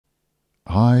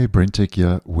Hi, BrenTech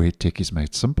here, where tech is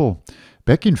made simple.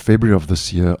 Back in February of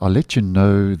this year, I let you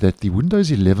know that the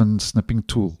Windows 11 snipping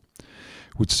tool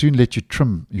would soon let you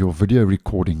trim your video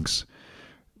recordings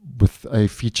with a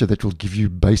feature that will give you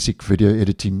basic video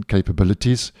editing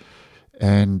capabilities,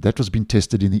 and that was being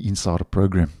tested in the Insider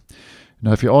program.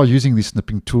 Now, if you are using the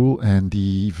snipping tool and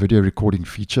the video recording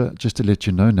feature, just to let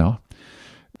you know now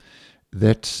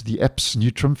that the app's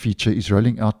new trim feature is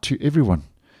rolling out to everyone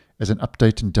as an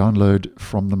update and download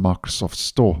from the Microsoft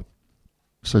Store.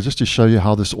 So just to show you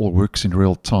how this all works in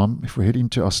real time, if we head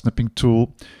into our snipping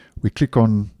tool, we click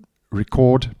on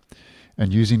record,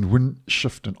 and using Win,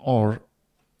 Shift and R,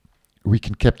 we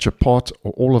can capture part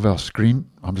or all of our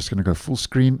screen. I'm just going to go full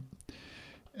screen,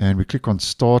 and we click on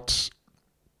start,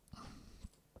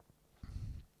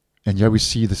 and here we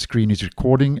see the screen is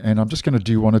recording, and I'm just going to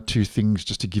do one or two things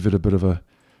just to give it a bit of a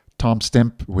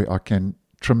timestamp where I can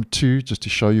trim to, just to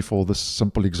show you for this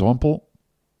simple example.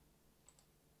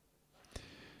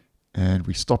 And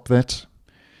we stop that,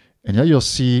 and here you'll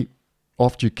see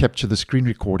after you capture the screen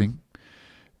recording,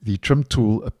 the trim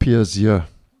tool appears here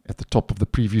at the top of the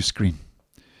preview screen,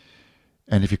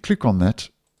 and if you click on that,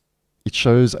 it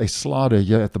shows a slider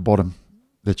here at the bottom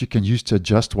that you can use to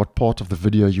adjust what part of the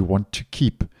video you want to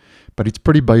keep. But it's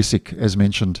pretty basic, as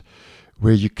mentioned,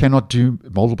 where you cannot do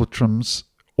multiple trims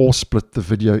or split the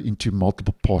video into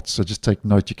multiple parts. So just take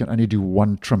note, you can only do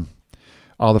one trim,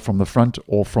 either from the front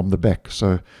or from the back.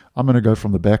 So I'm going to go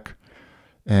from the back,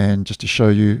 and just to show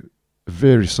you a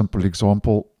very simple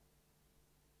example,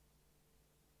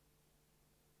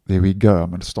 there we go. I'm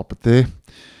going to stop it there.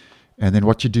 And then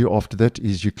what you do after that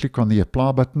is you click on the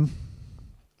apply button,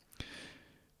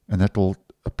 and that will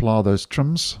apply those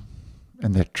trims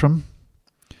and that trim.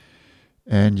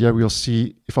 And yeah, we'll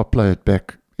see if I play it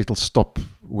back, it'll stop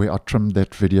where I trimmed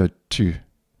that video to.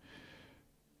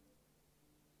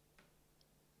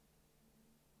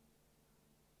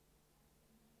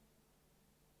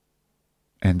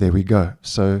 And there we go.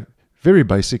 So very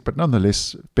basic, but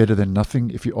nonetheless better than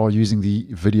nothing if you are using the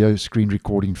video screen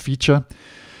recording feature.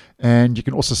 And you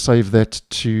can also save that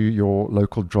to your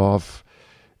local drive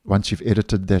once you've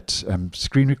edited that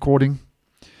screen recording.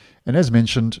 And as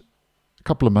mentioned a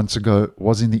couple of months ago,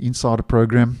 was in the Insider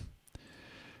program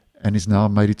and is now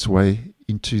made its way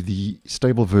into the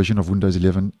stable version of Windows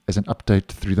 11 as an update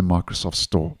through the Microsoft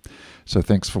Store. So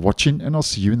thanks for watching, and I'll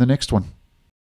see you in the next one.